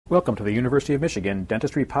Welcome to the University of Michigan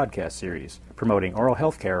Dentistry Podcast Series, promoting oral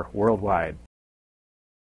health care worldwide.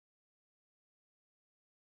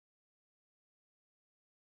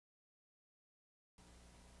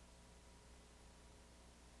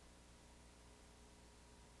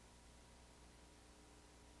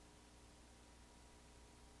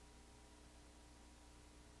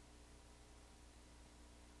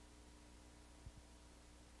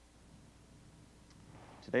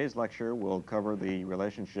 Today's lecture will cover the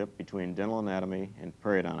relationship between dental anatomy and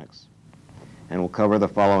periodontics, and will cover the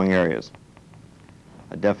following areas: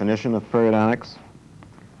 a definition of periodontics,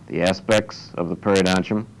 the aspects of the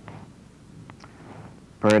periodontium,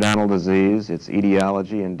 periodontal disease, its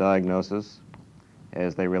etiology and diagnosis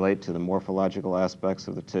as they relate to the morphological aspects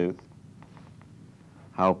of the tooth,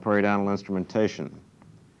 how periodontal instrumentation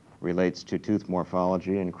relates to tooth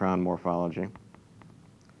morphology and crown morphology,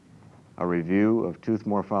 a review of tooth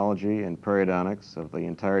morphology and periodontics of the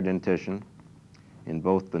entire dentition in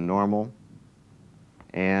both the normal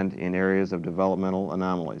and in areas of developmental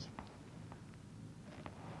anomalies.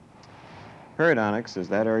 Periodontics is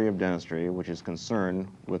that area of dentistry which is concerned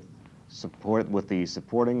with the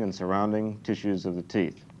supporting and surrounding tissues of the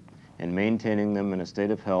teeth and maintaining them in a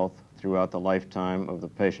state of health throughout the lifetime of the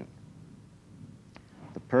patient.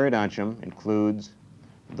 The periodontium includes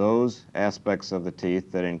those aspects of the teeth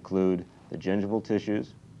that include the gingival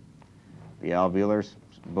tissues, the alveolar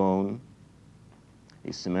bone,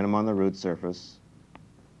 the cementum on the root surface,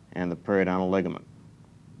 and the periodontal ligament.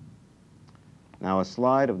 Now, a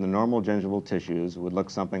slide of the normal gingival tissues would look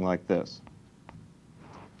something like this.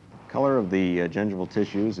 The color of the gingival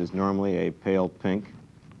tissues is normally a pale pink.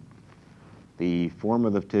 The form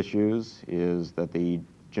of the tissues is that the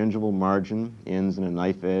gingival margin ends in a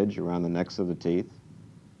knife edge around the necks of the teeth.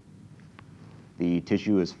 The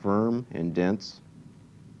tissue is firm and dense,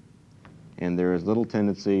 and there is little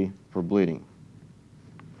tendency for bleeding.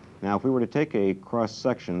 Now, if we were to take a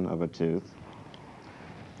cross-section of a tooth,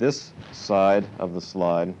 this side of the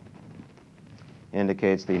slide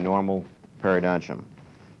indicates the normal periodontium,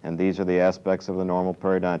 and these are the aspects of the normal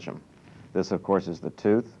periodontium. This, of course, is the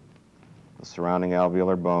tooth, the surrounding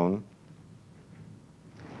alveolar bone,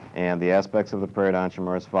 and the aspects of the periodontium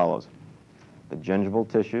are as follows: the gingival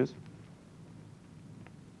tissues,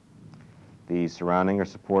 the surrounding or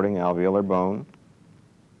supporting alveolar bone,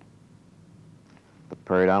 the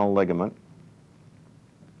periodontal ligament,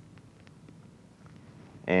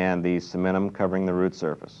 and the cementum covering the root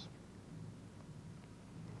surface.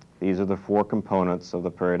 These are the four components of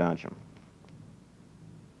the periodontium.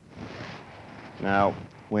 Now,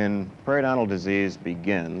 when periodontal disease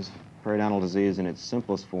begins, periodontal disease in its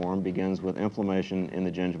simplest form begins with inflammation in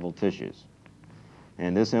the gingival tissues.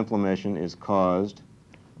 And this inflammation is caused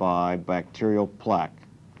by bacterial plaque.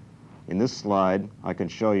 In this slide, I can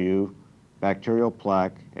show you bacterial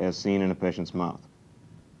plaque as seen in a patient's mouth.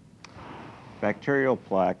 Bacterial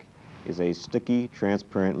plaque is a sticky,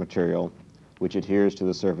 transparent material which adheres to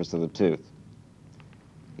the surface of the tooth.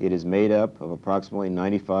 It is made up of approximately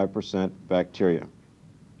 95% bacteria.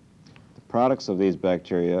 The products of these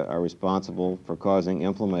bacteria are responsible for causing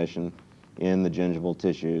inflammation in the gingival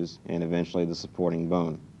tissues and eventually the supporting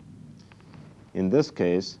bone. In this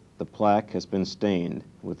case, the plaque has been stained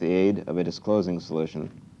with the aid of a disclosing solution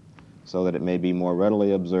so that it may be more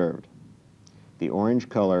readily observed. The orange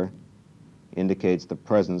color indicates the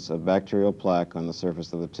presence of bacterial plaque on the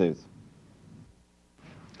surface of the tooth.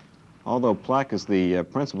 Although plaque is the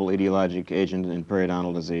principal etiologic agent in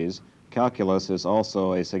periodontal disease, calculus is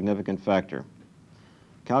also a significant factor.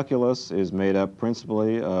 Calculus is made up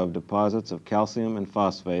principally of deposits of calcium and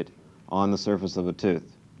phosphate on the surface of the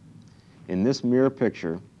tooth. In this mirror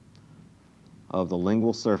picture of the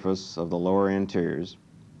lingual surface of the lower anteriors,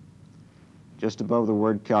 just above the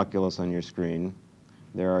word calculus on your screen,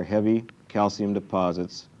 there are heavy calcium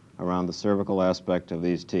deposits around the cervical aspect of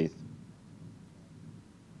these teeth.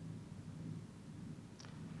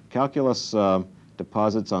 Calculus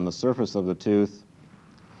deposits on the surface of the tooth,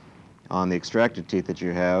 on the extracted teeth that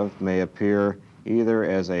you have, may appear either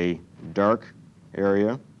as a dark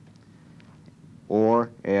area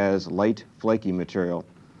or as light, flaky material.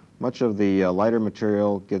 Much of the lighter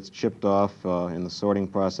material gets chipped off in the sorting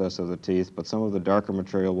process of the teeth, but some of the darker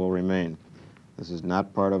material will remain. This is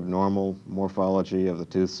not part of normal morphology of the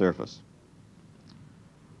tooth surface.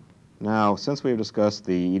 Now, since we've discussed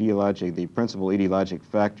the principal etiologic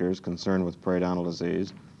factors concerned with periodontal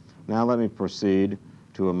disease, now let me proceed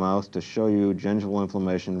to a mouth to show you gingival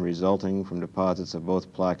inflammation resulting from deposits of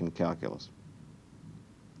both plaque and calculus.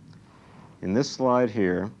 In this slide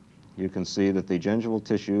here, you can see that the gingival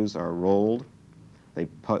tissues are rolled. They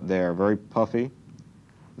are very puffy.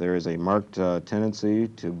 there is a marked tendency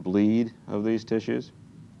to bleed of these tissues,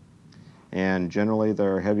 and generally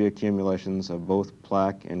there are heavy accumulations of both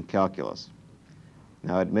plaque and calculus.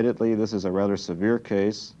 Now, admittedly, this is a rather severe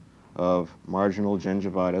case of marginal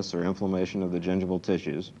gingivitis or inflammation of the gingival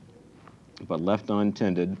tissues, but left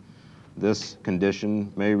untended, this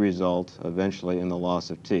condition may result eventually in the loss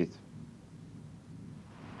of teeth.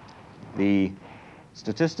 The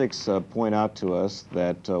statistics point out to us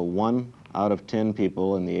that 1 out of 10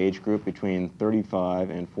 people in the age group between 35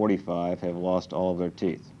 and 45 have lost all of their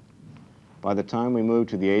teeth. By the time we move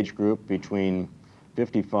to the age group between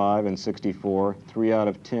 55 and 64, 3 out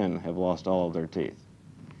of 10 have lost all of their teeth.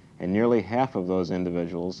 And nearly half of those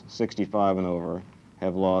individuals, 65 and over,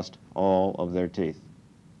 have lost all of their teeth.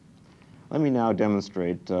 Let me now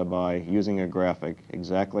demonstrate by using a graphic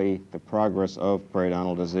exactly the progress of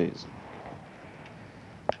periodontal disease.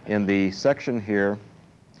 In the section here,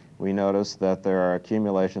 we notice that there are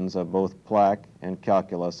accumulations of both plaque and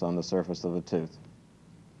calculus on the surface of the tooth.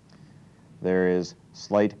 There is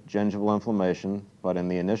slight gingival inflammation, but in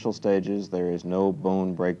the initial stages there is no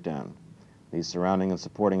bone breakdown. The surrounding and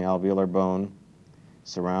supporting alveolar bone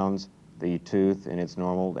surrounds the tooth in its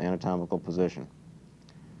normal anatomical position.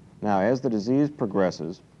 Now, as the disease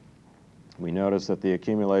progresses, we notice that the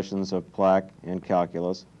accumulations of plaque and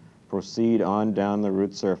calculus proceed on down the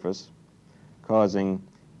root surface, causing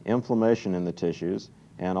inflammation in the tissues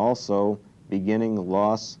and also beginning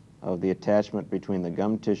loss of the attachment between the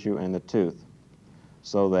gum tissue and the tooth,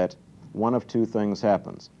 so that one of two things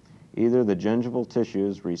happens. Either the gingival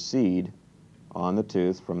tissues recede on the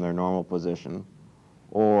tooth from their normal position,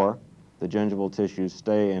 or the gingival tissues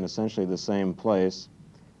stay in essentially the same place,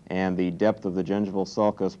 and the depth of the gingival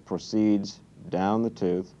sulcus proceeds down the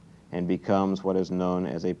tooth and becomes what is known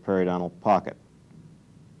as a periodontal pocket.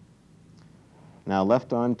 Now,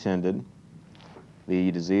 left untended,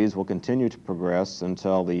 the disease will continue to progress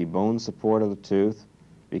until the bone support of the tooth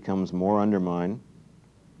becomes more undermined,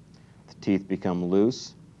 the teeth become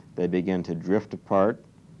loose, they begin to drift apart,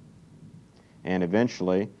 and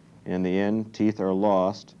eventually, in the end, teeth are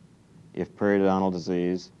lost if periodontal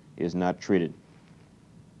disease is not treated.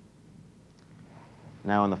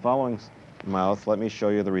 Now, in the following mouth, let me show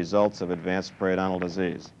you the results of advanced periodontal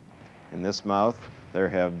disease. In this mouth, there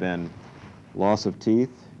have been loss of teeth,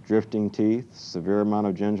 drifting teeth, severe amount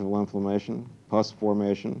of gingival inflammation, pus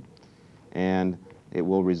formation, and it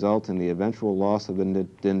will result in the eventual loss of the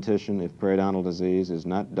dentition if periodontal disease is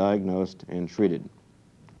not diagnosed and treated.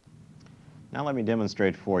 Now let me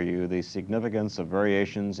demonstrate for you the significance of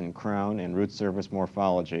variations in crown and root surface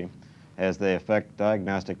morphology as they affect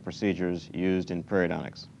diagnostic procedures used in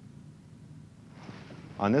periodontics.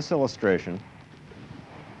 On this illustration,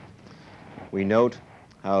 we note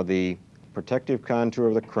how the protective contour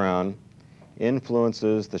of the crown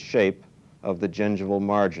influences the shape of the gingival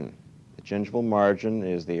margin. The gingival margin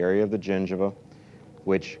is the area of the gingiva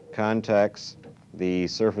which contacts the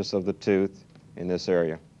surface of the tooth in this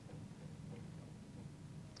area.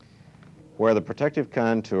 Where the protective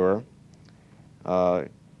contour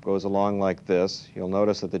goes along like this, you'll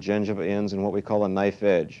notice that the gingiva ends in what we call a knife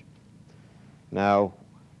edge. Now,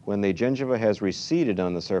 when the gingiva has receded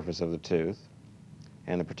on the surface of the tooth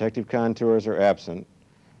and the protective contours are absent,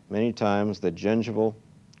 many times the gingival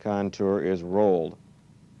contour is rolled.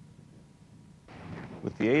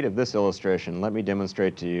 With the aid of this illustration, let me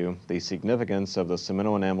demonstrate to you the significance of the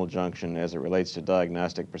cemento-enamel junction as it relates to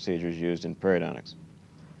diagnostic procedures used in periodontics.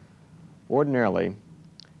 Ordinarily,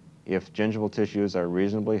 if gingival tissues are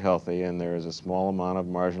reasonably healthy and there is a small amount of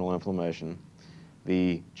marginal inflammation,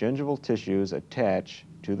 the gingival tissues attach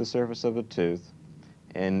to the surface of the tooth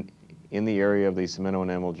and in the area of the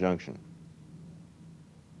cemento-enamel junction.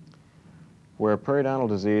 Where periodontal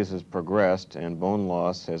disease has progressed and bone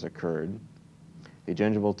loss has occurred, the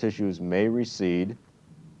gingival tissues may recede,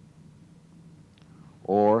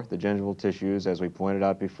 or the gingival tissues, as we pointed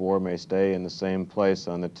out before, may stay in the same place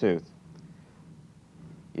on the tooth.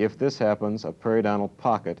 If this happens, a periodontal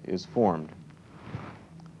pocket is formed,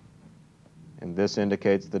 and this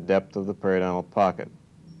indicates the depth of the periodontal pocket.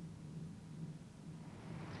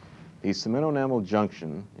 The cemento-enamel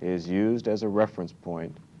junction is used as a reference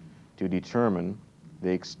point to determine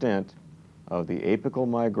the extent of the apical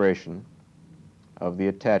migration of the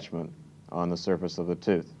attachment on the surface of the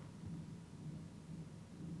tooth.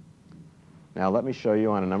 Now let me show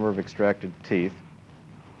you on a number of extracted teeth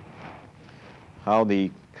how the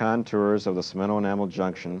contours of the cemento-enamel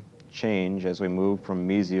junction change as we move from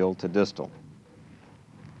mesial to distal.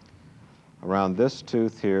 Around this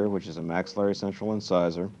tooth here, which is a maxillary central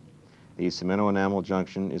incisor, the cemento-enamel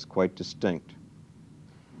junction is quite distinct.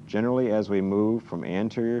 Generally, as we move from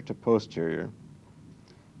anterior to posterior,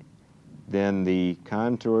 then the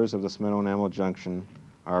contours of the cemento-enamel junction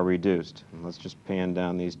are reduced. And let's just pan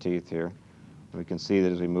down these teeth here. We can see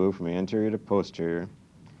that as we move from anterior to posterior,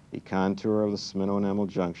 the contour of the cemento-enamel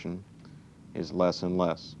junction is less and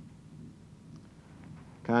less.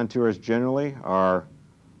 Contours generally are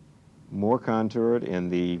more contoured in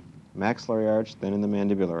the maxillary arch than in the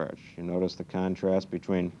mandibular arch. You notice the contrast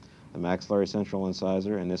between the maxillary central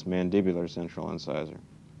incisor and this mandibular central incisor.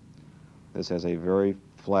 This has a very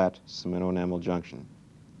flat cemento-enamel junction.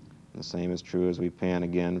 The same is true as we pan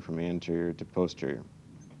again from anterior to posterior.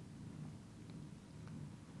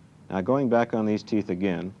 Now, going back on these teeth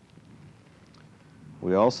again,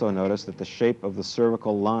 we also notice that the shape of the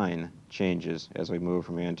cervical line changes as we move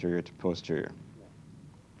from anterior to posterior.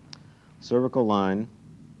 Cervical line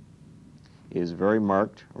is very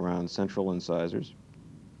marked around central incisors,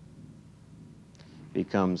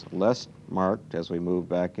 becomes less marked as we move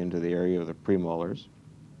back into the area of the premolars,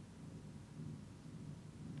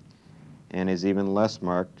 and is even less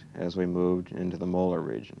marked as we moved into the molar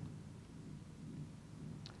region.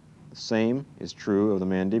 The same is true of the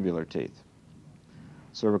mandibular teeth.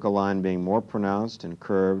 Cervical line being more pronounced and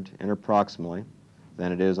curved interproximally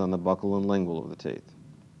than it is on the buccal and lingual of the teeth,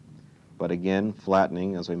 but again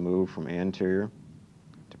flattening as we move from anterior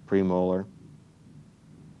to premolar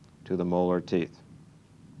to the molar teeth.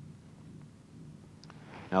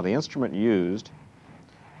 Now, the instrument used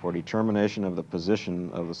for determination of the position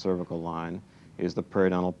of the cervical line is the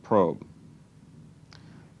periodontal probe.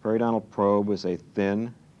 Periodontal probe is a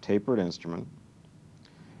thin, tapered instrument,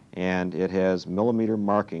 and it has millimeter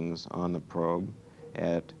markings on the probe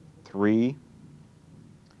at 3,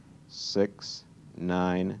 6,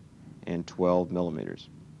 9, and 12 millimeters.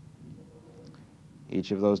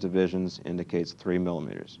 Each of those divisions indicates 3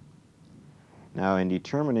 millimeters. Now, in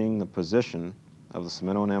determining the position of the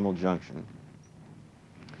cemento-enamel junction,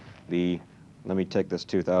 let me take this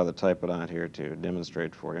tooth out of the typodont here to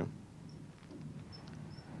demonstrate for you.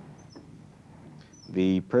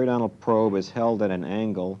 The periodontal probe is held at an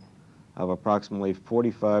angle of approximately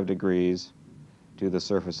 45 degrees to the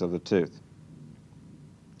surface of the tooth.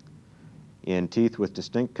 In teeth with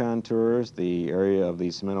distinct contours, the area of the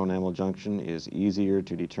cemento-enamel junction is easier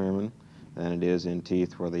to determine than it is in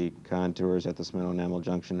teeth where the contours at the cemento-enamel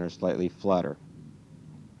junction are slightly flatter.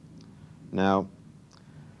 Now,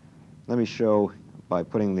 let me show, by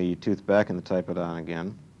putting the tooth back in the typodont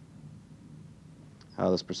again, how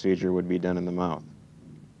this procedure would be done in the mouth.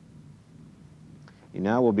 You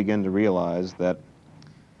now will begin to realize that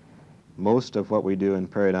most of what we do in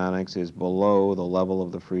periodontics is below the level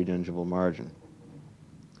of the free gingival margin.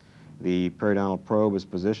 The periodontal probe is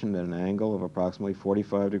positioned at an angle of approximately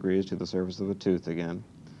 45 degrees to the surface of the tooth again,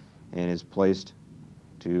 and is placed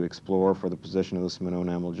to explore for the position of the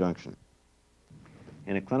cemento-enamel junction.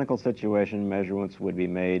 In a clinical situation, measurements would be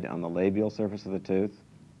made on the labial surface of the tooth,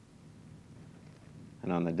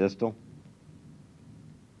 and on the distal,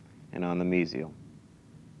 and on the mesial.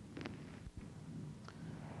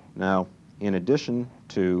 Now, in addition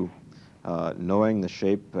to knowing the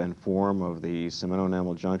shape and form of the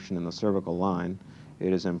cemento-enamel junction in the cervical line,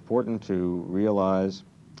 it is important to realize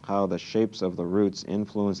how the shapes of the roots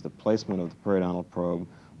influence the placement of the periodontal probe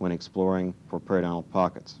when exploring for periodontal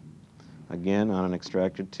pockets. Again, on an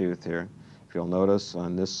extracted tooth here, if you'll notice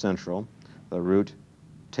on this central, the root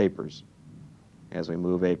tapers as we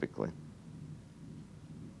move apically.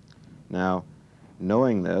 Now,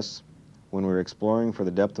 knowing this, when we're exploring for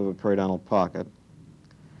the depth of a periodontal pocket,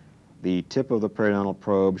 the tip of the periodontal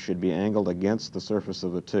probe should be angled against the surface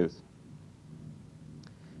of the tooth.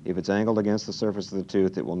 If it's angled against the surface of the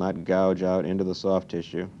tooth, it will not gouge out into the soft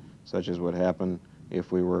tissue, such as would happen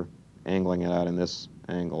if we were angling it out in this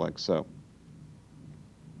angle like so.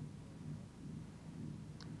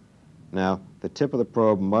 Now, the tip of the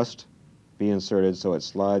probe must be inserted so it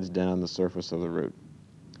slides down the surface of the root.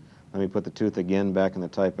 Let me put the tooth again back in the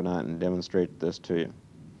typodont and demonstrate this to you.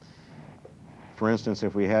 For instance,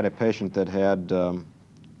 if we had a patient that had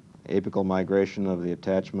apical migration of the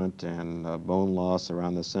attachment and bone loss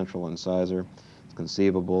around the central incisor, it's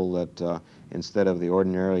conceivable that instead of the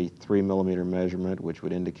ordinarily 3 millimeter measurement, which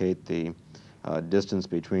would indicate the distance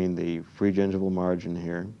between the free gingival margin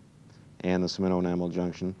here and the cemento-enamel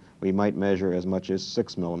junction, we might measure as much as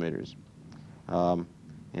 6 millimeters.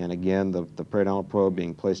 And again, the periodontal probe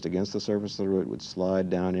being placed against the surface of the root would slide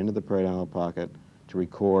down into the periodontal pocket to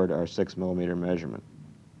record our 6 millimeter measurement.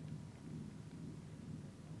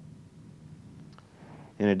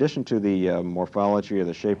 In addition to the morphology or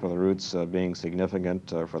the shape of the roots being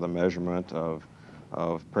significant for the measurement of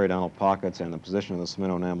of periodontal pockets and the position of the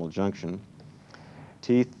cemento-enamel junction.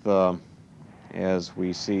 Teeth, as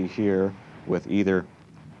we see here, with either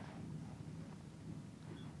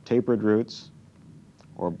tapered roots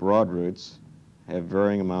or broad roots, have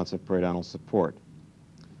varying amounts of periodontal support.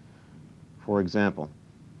 For example,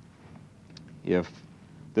 if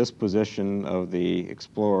this position of the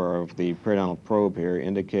explorer of the periodontal probe here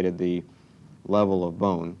indicated the level of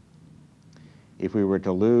bone, if we were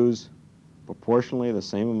to lose proportionally the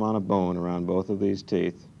same amount of bone around both of these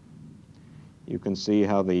teeth, you can see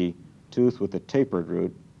how the tooth with the tapered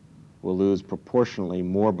root will lose proportionally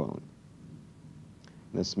more bone.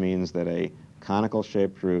 This means that a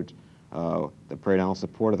conical-shaped root, the periodontal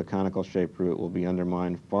support of the conical-shaped root will be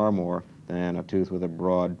undermined far more than a tooth with a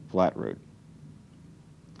broad, flat root.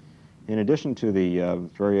 In addition to the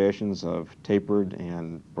variations of tapered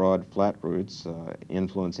and broad, flat roots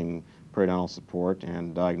influencing periodontal support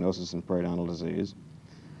and diagnosis in periodontal disease,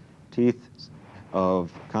 teeth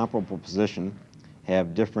of comparable position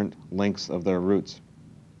have different lengths of their roots.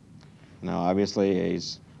 Now, obviously, a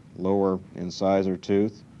lower incisor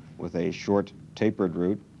tooth with a short tapered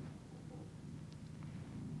root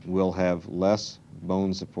will have less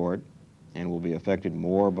bone support and will be affected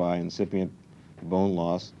more by incipient bone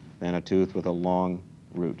loss than a tooth with a long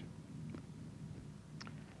root.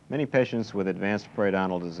 Many patients with advanced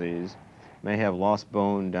periodontal disease may have lost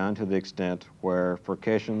bone down to the extent where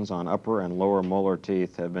furcations on upper and lower molar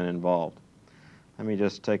teeth have been involved. Let me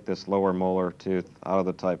just take this lower molar tooth out of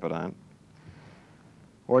the typodont.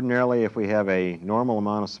 Ordinarily, if we have a normal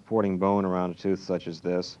amount of supporting bone around a tooth such as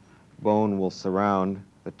this, bone will surround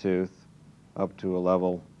the tooth up to a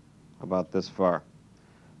level about this far.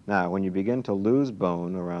 Now, when you begin to lose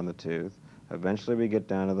bone around the tooth, eventually we get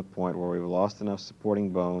down to the point where we've lost enough supporting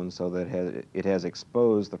bone so that it has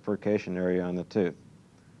exposed the furcation area on the tooth.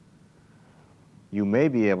 You may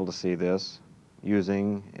be able to see this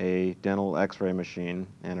using a dental x-ray machine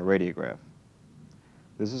and a radiograph.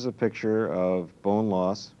 This is a picture of bone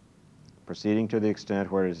loss proceeding to the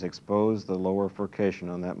extent where it has exposed the lower furcation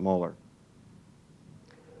on that molar.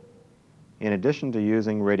 In addition to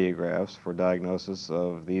using radiographs for diagnosis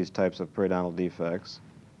of these types of periodontal defects,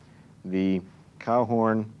 the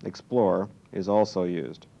Cowhorn Explorer is also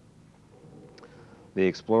used. The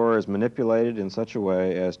Explorer is manipulated in such a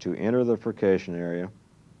way as to enter the furcation area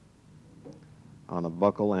on the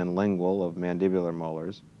buccal and lingual of mandibular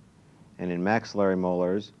molars, and in maxillary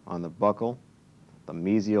molars on the buccal, the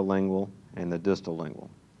mesiolingual, and the distal lingual.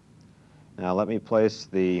 Now let me place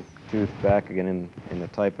the tooth back again in the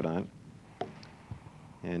typodont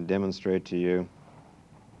and demonstrate to you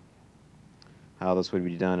how this would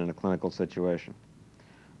be done in a clinical situation.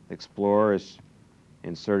 The Explorer is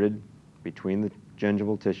inserted between the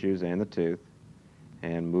gingival tissues and the tooth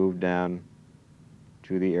and moved down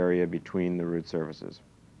to the area between the root surfaces.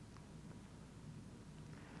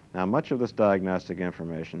 Now, much of this diagnostic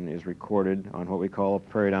information is recorded on what we call a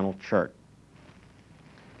periodontal chart,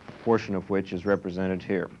 a portion of which is represented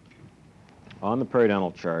here. On the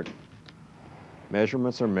periodontal chart,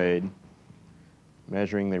 measurements are made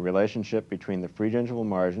measuring the relationship between the free gingival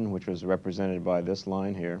margin, which was represented by this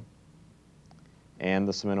line here, and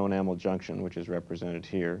the cemento-enamel junction, which is represented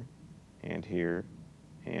here, and here,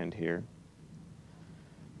 and here.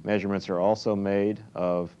 Measurements are also made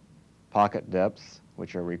of pocket depths,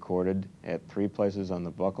 which are recorded at 3 places on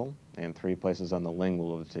the buccal and 3 places on the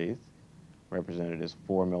lingual of the teeth, represented as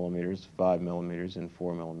 4 millimeters, 5 millimeters, and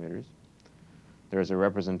 4 millimeters. There's a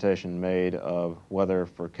representation made of whether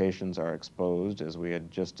furcations are exposed, as we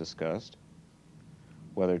had just discussed,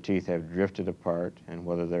 whether teeth have drifted apart, and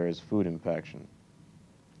whether there is food impaction.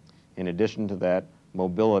 In addition to that,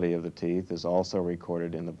 mobility of the teeth is also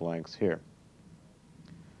recorded in the blanks here.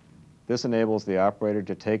 This enables the operator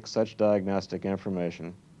to take such diagnostic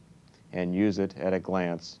information and use it at a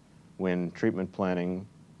glance when treatment planning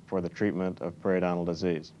for the treatment of periodontal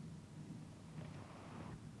disease.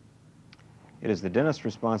 It is the dentist's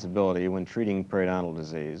responsibility when treating periodontal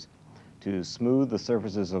disease to smooth the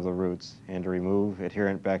surfaces of the roots and to remove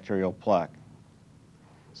adherent bacterial plaque.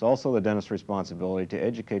 It's also the dentist's responsibility to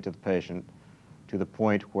educate the patient to the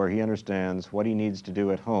point where he understands what he needs to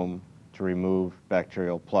do at home to remove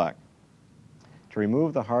bacterial plaque. To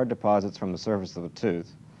remove the hard deposits from the surface of a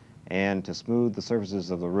tooth and to smooth the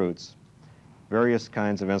surfaces of the roots, various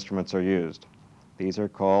kinds of instruments are used. These are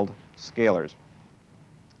called scalers.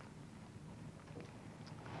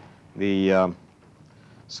 The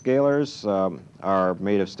scalers are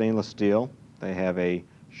made of stainless steel. They have a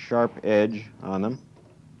sharp edge on them.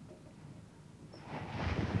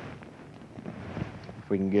 If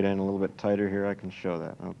we can get in a little bit tighter here, I can show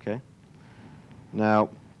that. Okay. Now,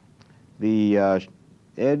 the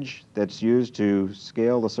edge that's used to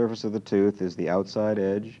scale the surface of the tooth is the outside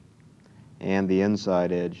edge and the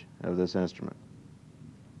inside edge of this instrument.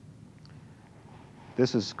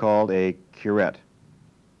 This is called a curette.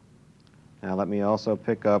 Now let me also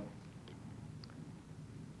pick up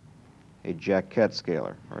a jaquette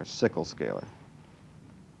scaler, or a sickle scaler.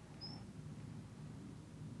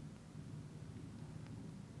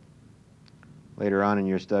 Later on in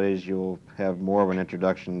your studies, you'll have more of an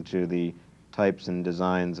introduction to the types and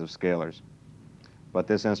designs of scalers. But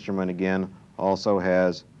this instrument, again, also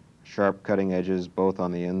has sharp cutting edges both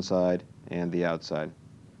on the inside and the outside.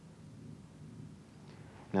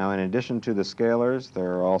 Now, in addition to the scalers,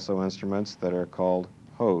 there are also instruments that are called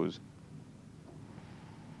hoes.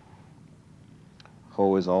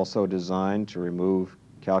 Hoe is also designed to remove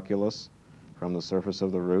calculus from the surface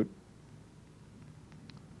of the root.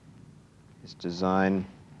 It's designed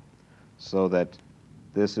so that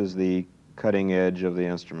this is the cutting edge of the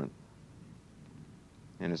instrument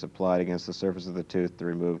and is applied against the surface of the tooth to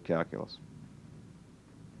remove calculus.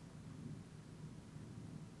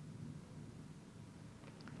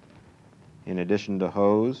 In addition to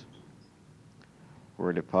hoes,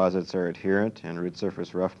 where deposits are adherent and root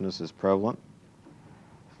surface roughness is prevalent,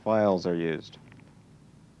 files are used.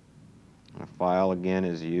 A file, again,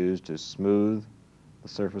 is used to smooth the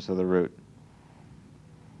surface of the root.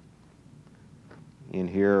 In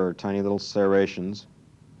here are tiny little serrations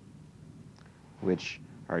which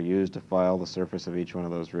are used to file the surface of each one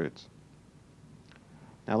of those roots.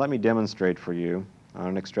 Now let me demonstrate for you on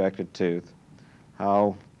an extracted tooth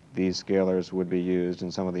how these scalers would be used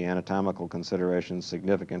and some of the anatomical considerations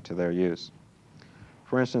significant to their use.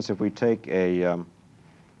 For instance, if we take a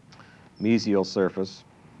mesial surface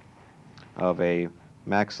of a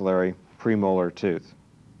maxillary premolar tooth,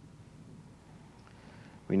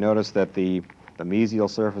 we notice that the mesial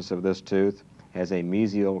surface of this tooth has a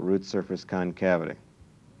mesial root surface concavity.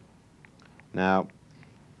 Now,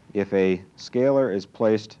 if a scaler is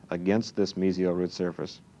placed against this mesial root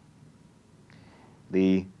surface,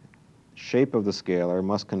 the shape of the scaler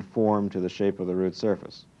must conform to the shape of the root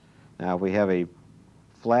surface. Now, if we have a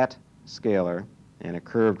flat scaler and a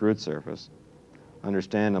curved root surface,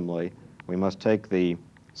 understandably, we must take the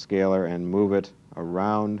scaler and move it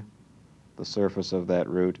around the surface of that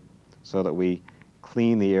root so that we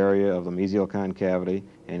clean the area of the mesial concavity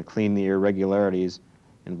and clean the irregularities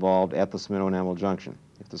involved at the smino-enamel junction.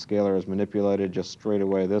 If the scaler is manipulated just straight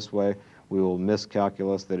away this way, we will miss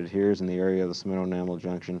calculus that adheres in the area of the smino-enamel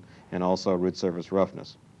junction and also root surface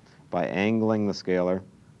roughness. By angling the scaler,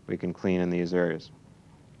 we can clean in these areas.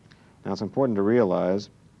 Now, it's important to realize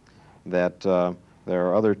that there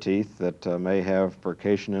are other teeth that may have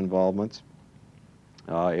furcation involvements.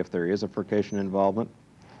 If there is a furcation involvement,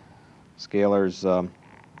 scalers,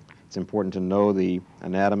 it's important to know the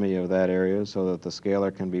anatomy of that area so that the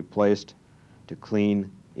scaler can be placed to clean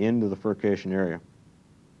into the furcation area.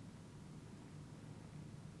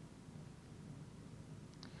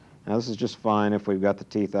 Now, this is just fine if we've got the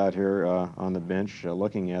teeth out here on the bench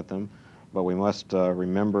looking at them, but we must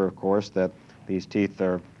remember, of course, that these teeth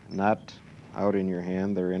are not out in your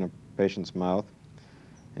hand, they're in a patient's mouth,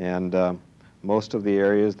 and most of the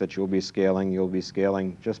areas that you'll be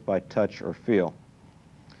scaling just by touch or feel.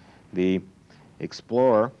 The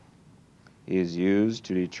explorer is used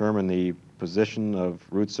to determine the position of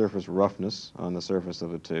root surface roughness on the surface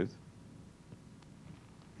of the tooth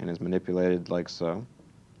and is manipulated like so.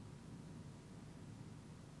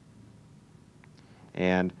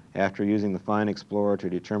 And after using the fine explorer to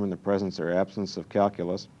determine the presence or absence of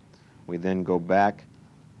calculus, we then go back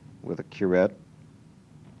with a curette,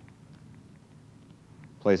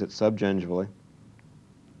 place it subgingivally,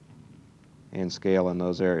 and scale in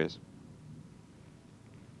those areas.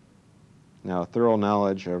 Now, a thorough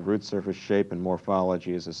knowledge of root surface shape and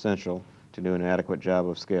morphology is essential to do an adequate job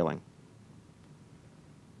of scaling.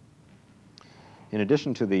 In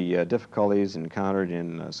addition to the difficulties encountered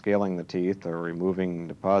in scaling the teeth or removing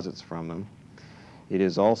deposits from them, it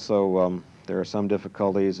is also, there are some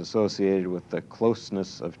difficulties associated with the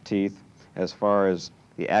closeness of teeth as far as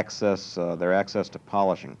the access, their access to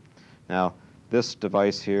polishing. Now, this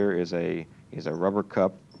device here is a rubber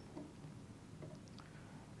cup,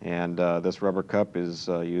 and this rubber cup is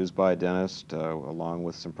used by a dentist along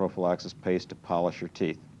with some prophylaxis paste to polish your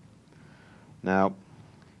teeth. Now,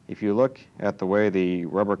 if you look at the way the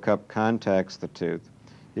rubber cup contacts the tooth,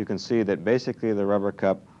 you can see that basically the rubber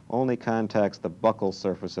cup only contacts the buccal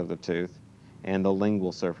surface of the tooth and the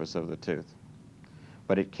lingual surface of the tooth.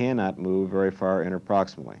 But it cannot move very far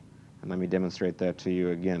interproximally. And let me demonstrate that to you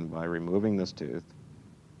again by removing this tooth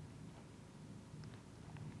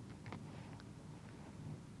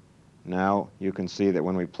Now you can see that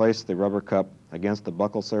when we place the rubber cup against the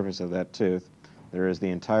buccal surface of that tooth, there is the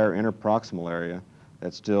entire interproximal area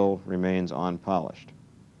that still remains unpolished.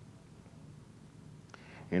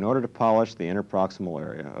 In order to polish the interproximal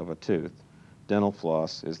area of a tooth, dental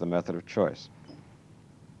floss is the method of choice.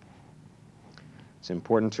 It's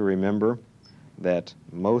important to remember that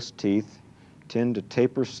most teeth tend to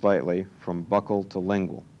taper slightly from buccal to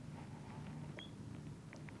lingual.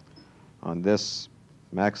 On this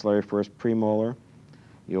maxillary first premolar,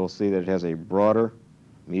 you'll see that it has a broader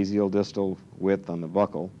mesial distal width on the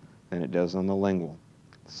buccal than it does on the lingual.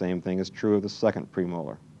 The same thing is true of the second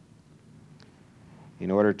premolar.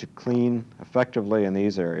 In order to clean effectively in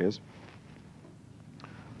these areas,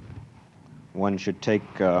 one should take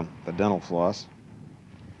the dental floss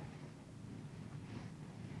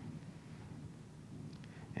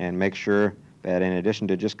and make sure that in addition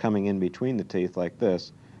to just coming in between the teeth like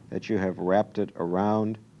this, that you have wrapped it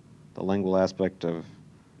around the lingual aspect of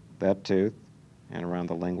that tooth and around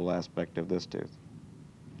the lingual aspect of this tooth.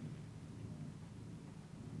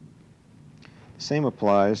 The same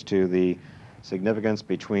applies to the significance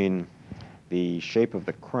between the shape of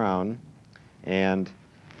the crown and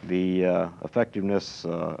the effectiveness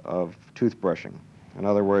of toothbrushing. In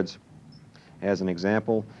other words, as an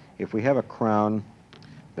example, if we have a crown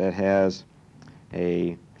that has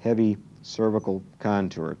a heavy cervical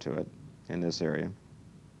contour to it in this area, in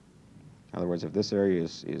other words, if this area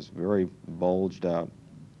is very bulged out,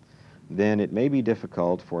 then it may be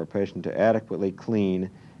difficult for a patient to adequately clean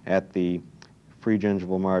at the free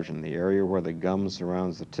gingival margin, the area where the gum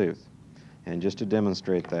surrounds the tooth. And just to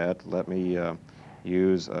demonstrate that, let me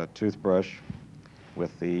use a toothbrush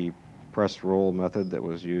with the press roll method that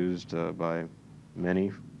was used by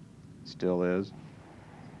many, still is.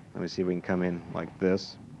 Let me see if we can come in like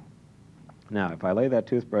this. Now, if I lay that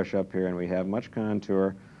toothbrush up here and we have much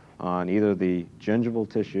contour on either the gingival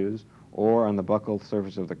tissues or on the buccal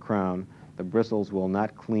surface of the crown, the bristles will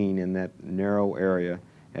not clean in that narrow area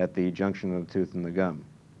at the junction of the tooth and the gum.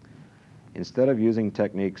 Instead of using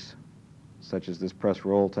techniques such as this press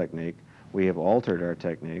roll technique, we have altered our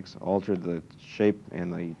techniques, altered the shape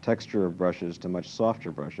and the texture of brushes to much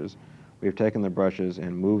softer brushes. We've taken the brushes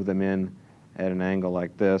and moved them in at an angle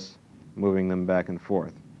like this, moving them back and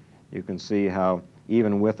forth. You can see how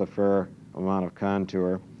even with a fair amount of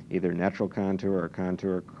contour, either natural contour or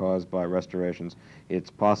contour caused by restorations, it's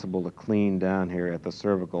possible to clean down here at the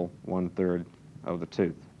cervical 1/3 of the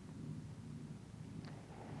tooth.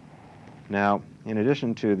 Now, in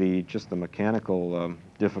addition to just the mechanical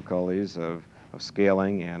difficulties of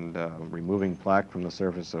scaling and removing plaque from the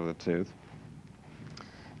surface of the tooth,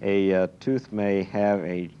 a tooth may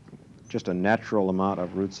have just a natural amount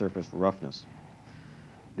of root surface roughness.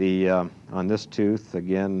 On this tooth,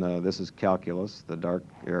 again, this is calculus, the dark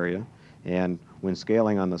area, and when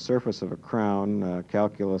scaling on the surface of a crown,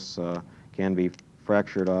 calculus can be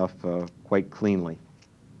fractured off quite cleanly.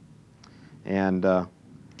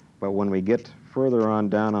 But when we get further on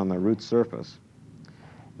down on the root surface,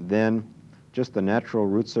 then just the natural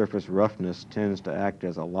root surface roughness tends to act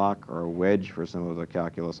as a lock or a wedge for some of the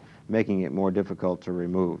calculus, making it more difficult to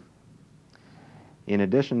remove. In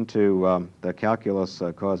addition to the calculus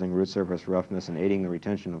causing root surface roughness and aiding the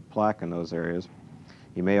retention of plaque in those areas,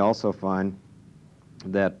 you may also find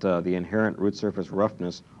that the inherent root surface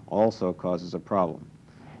roughness also causes a problem.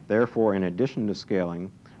 Therefore, in addition to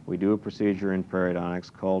scaling, we do a procedure in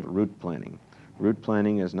periodontics called root planing. Root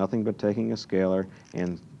planing is nothing but taking a scaler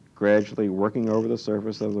and gradually working over the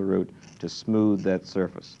surface of the root to smooth that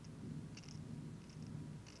surface.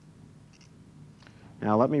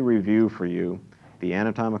 Now let me review for you the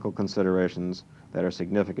anatomical considerations that are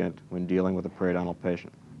significant when dealing with a periodontal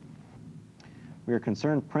patient. We are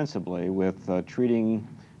concerned principally with treating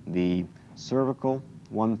the cervical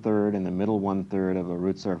 1/3 and the middle 1/3 of the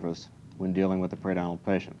root surface when dealing with a periodontal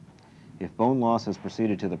patient. If bone loss has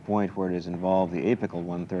proceeded to the point where it has involved the apical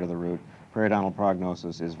 1/3 of the root, periodontal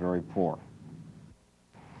prognosis is very poor.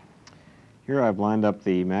 Here I've lined up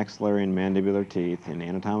the maxillary and mandibular teeth in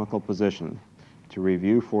anatomical position to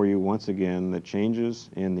review for you once again the changes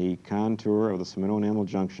in the contour of the seminoenamel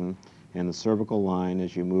junction and the cervical line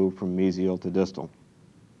as you move from mesial to distal.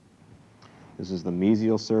 This is the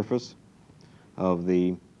mesial surface of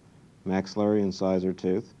the maxillary incisor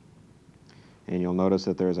tooth, and you'll notice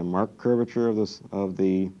that there's a marked curvature of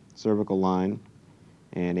the cervical line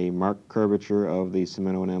and a marked curvature of the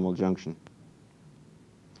seminoenamel junction.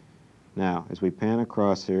 Now, as we pan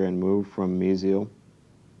across here and move from mesial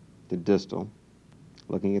to distal,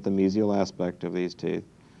 looking at the mesial aspect of these teeth,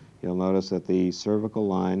 you'll notice that the cervical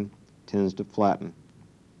line tends to flatten.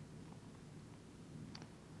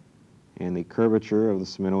 and the curvature of the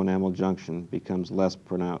cemento-enamel junction becomes less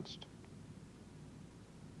pronounced.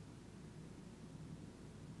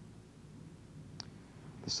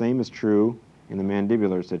 The same is true in the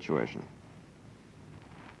mandibular situation.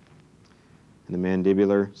 In the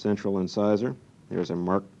mandibular central incisor, there's a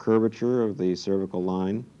marked curvature of the cervical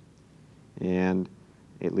line, and,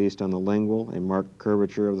 at least on the lingual, a marked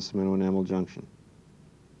curvature of the cemento-enamel junction.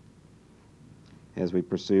 As we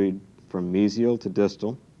proceed from mesial to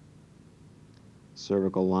distal,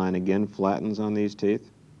 cervical line again flattens on these teeth,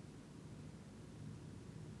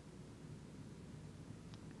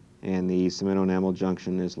 and the cemento-enamel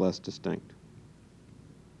junction is less distinct.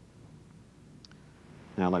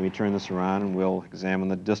 Now let me turn this around and we'll examine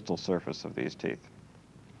the distal surface of these teeth.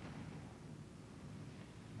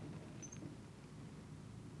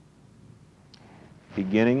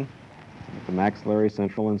 Beginning with the maxillary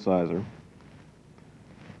central incisor, you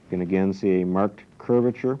can again see a marked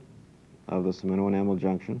curvature of the cemento-enamel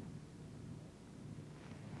junction.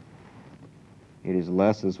 It is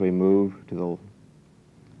less as we move to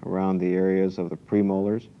around the areas of the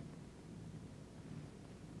premolars.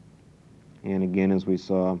 And again, as we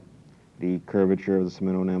saw, the curvature of the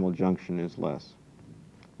cemento-enamel junction is less,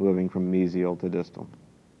 moving from mesial to distal.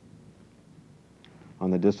 On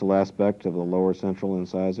the distal aspect of the lower central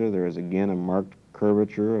incisor, there is again a marked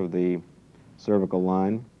curvature of the cervical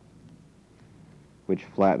line, which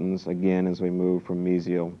flattens again as we move from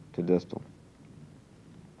mesial to distal.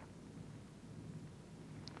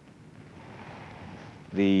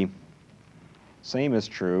 The same is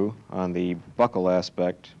true on the buccal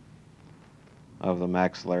aspect of the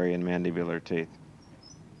maxillary and mandibular teeth.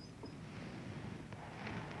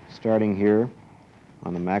 Starting here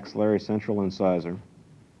on the maxillary central incisor,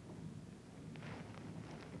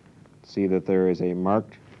 see that there is a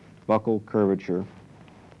marked buccal curvature.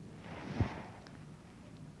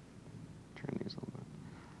 Turn these a little bit.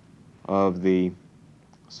 Of the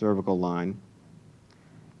cervical line,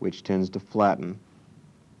 which tends to flatten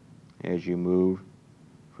as you move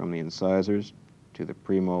from the incisors to the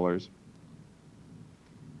premolars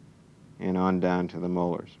and on down to the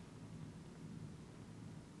molars.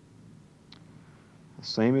 The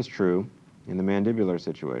same is true in the mandibular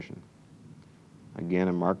situation. Again,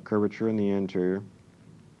 a marked curvature in the anterior,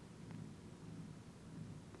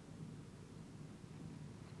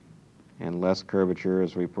 and less curvature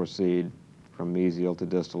as we proceed from mesial to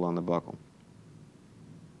distal on the buccal.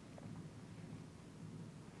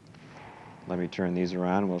 Let me turn these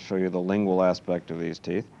around and we'll show you the lingual aspect of these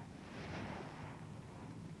teeth.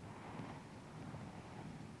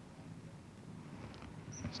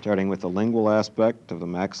 Starting with the lingual aspect of the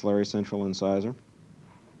maxillary central incisor,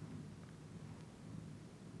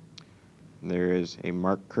 there is a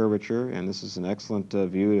marked curvature, and this is an excellent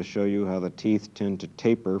view to show you how the teeth tend to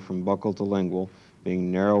taper from buccal to lingual,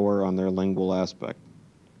 being narrower on their lingual aspect.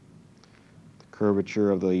 The curvature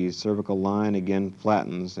of the cervical line again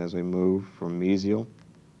flattens as we move from mesial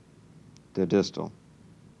to distal.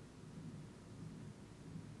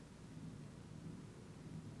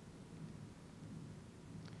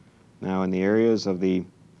 Now in the areas of the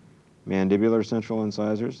mandibular central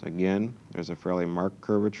incisors, again, there's a fairly marked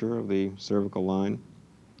curvature of the cervical line,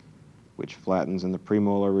 which flattens in the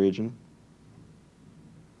premolar region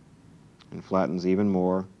and flattens even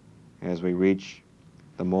more as we reach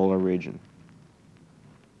the molar region.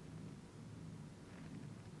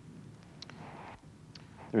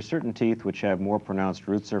 There are certain teeth which have more pronounced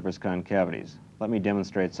root surface concavities. Let me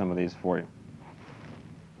demonstrate some of these for you.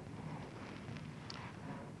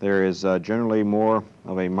 There is generally more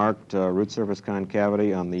of a marked root surface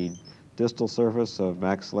concavity on the distal surface of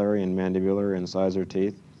maxillary and mandibular incisor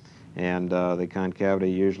teeth, and the concavity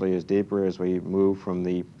usually is deeper as we move from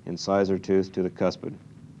the incisor tooth to the cuspid.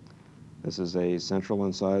 This is a central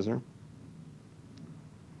incisor.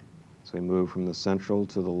 So we move from the central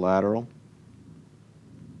to the lateral.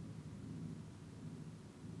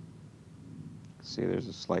 See, there's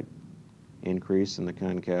a slight increase in the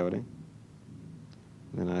concavity.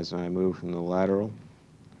 Then as I move from the lateral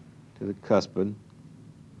to the cuspid,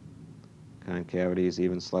 concavity is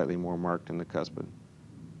even slightly more marked in the cuspid.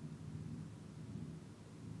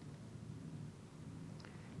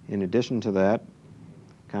 In addition to that,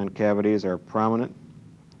 concavities are prominent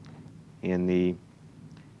in the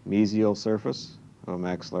mesial surface of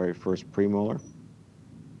maxillary first premolar.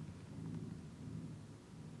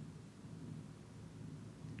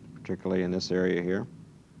 Particularly in this area here.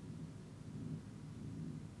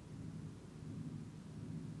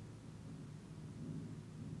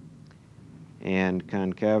 And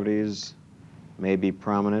concavities may be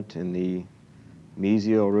prominent in the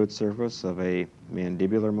mesial root surface of a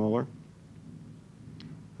mandibular molar.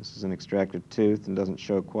 This is an extracted tooth and doesn't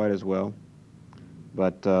show quite as well,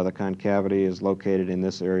 but the concavity is located in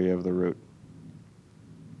this area of the root.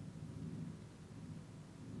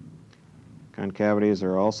 Concavities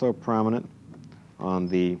are also prominent on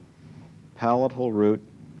the palatal root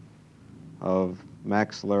of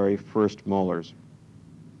maxillary first molars.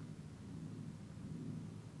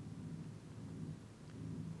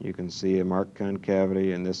 You can see a marked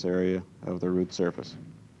concavity in this area of the root surface.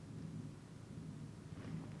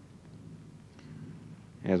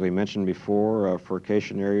 As we mentioned before,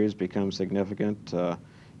 furcation areas become significant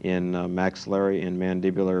in maxillary and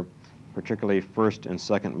mandibular, particularly first and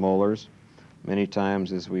second molars. Many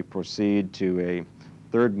times as we proceed to a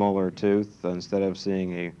third molar tooth, instead of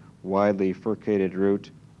seeing a widely furcated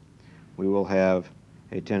root, we will have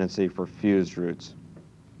a tendency for fused roots.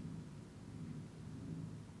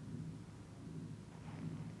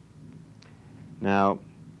 Now,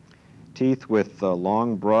 teeth with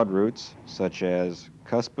long, broad roots, such as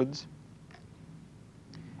cuspids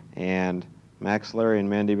and maxillary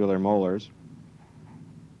and mandibular molars,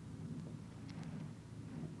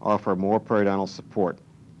 offer more periodontal support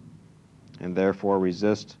and therefore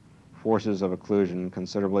resist forces of occlusion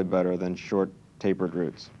considerably better than short, tapered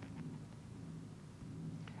roots.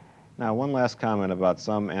 Now, one last comment about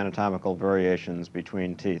some anatomical variations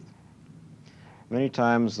between teeth. Many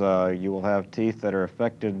times you will have teeth that are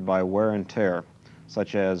affected by wear and tear,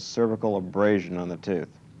 such as cervical abrasion on the tooth.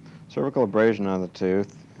 Cervical abrasion on the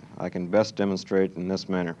tooth I can best demonstrate in this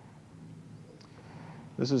manner.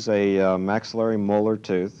 This is a maxillary molar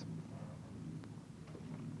tooth.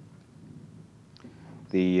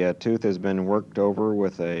 The tooth has been worked over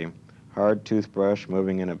with a hard toothbrush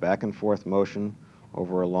moving in a back and forth motion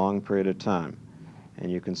over a long period of time. And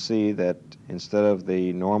you can see that instead of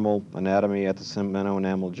the normal anatomy at the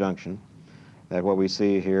cemento-enamel junction, that what we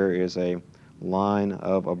see here is a line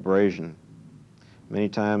of abrasion. Many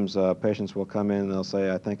times patients will come in and they'll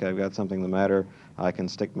say, I think I've got something the matter. I can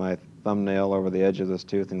stick my thumbnail over the edge of this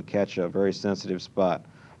tooth and catch a very sensitive spot.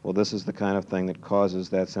 Well, this is the kind of thing that causes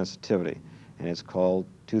that sensitivity, and it's called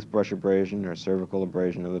toothbrush abrasion or cervical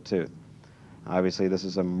abrasion of the tooth. Obviously, this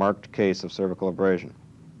is a marked case of cervical abrasion.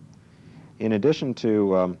 In addition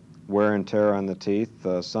to wear and tear on the teeth,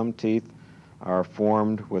 some teeth are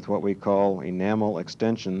formed with what we call enamel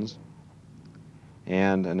extensions,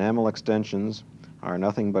 and enamel extensions are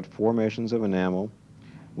nothing but formations of enamel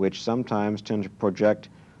which sometimes tend to project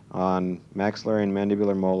on maxillary and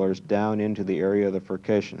mandibular molars down into the area of the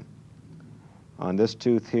furcation. On this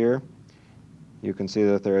tooth here, you can see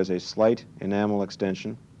that there is a slight enamel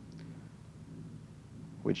extension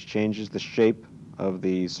which changes the shape of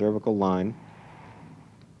the cervical line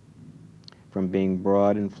from being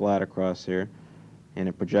broad and flat across here, and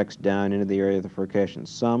it projects down into the area of the furcation.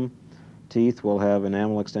 Some teeth will have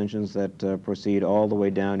enamel extensions that proceed all the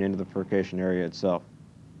way down into the furcation area itself.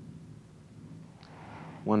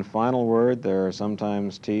 One final word, there are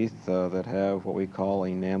sometimes teeth that have what we call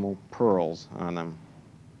enamel pearls on them.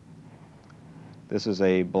 This is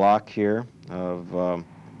a block here of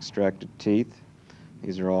extracted teeth.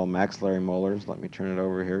 These are all maxillary molars. Let me turn it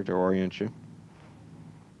over here to orient you.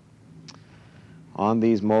 On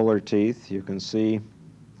these molar teeth, you can see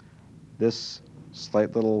this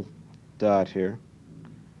slight little dot here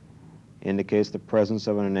indicates the presence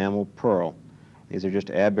of an enamel pearl. These are just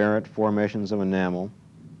aberrant formations of enamel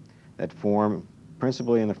that form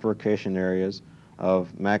principally in the furcation areas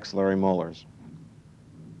of maxillary molars.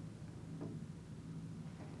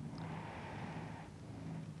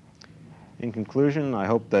 In conclusion, I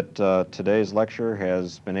hope that today's lecture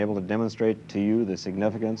has been able to demonstrate to you the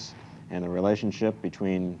significance and the relationship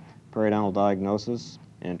between periodontal diagnosis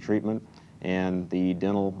and treatment and the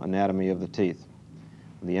dental anatomy of the teeth.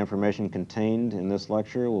 The information contained in this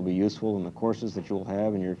lecture will be useful in the courses that you will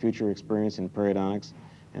have in your future experience in periodontics,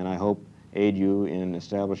 and I hope aid you in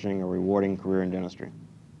establishing a rewarding career in dentistry.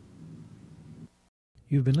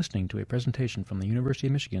 You've been listening to a presentation from the University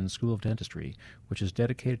of Michigan School of Dentistry, which is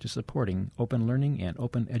dedicated to supporting open learning and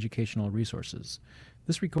open educational resources.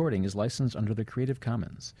 This recording is licensed under the Creative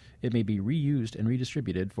Commons. It may be reused and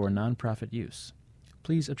redistributed for nonprofit use.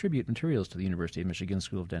 Please attribute materials to the University of Michigan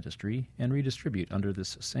School of Dentistry and redistribute under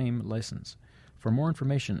this same license. For more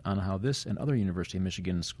information on how this and other University of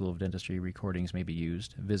Michigan School of Dentistry recordings may be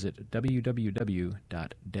used, visit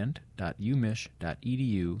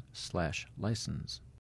www.dent.umich.edu/license.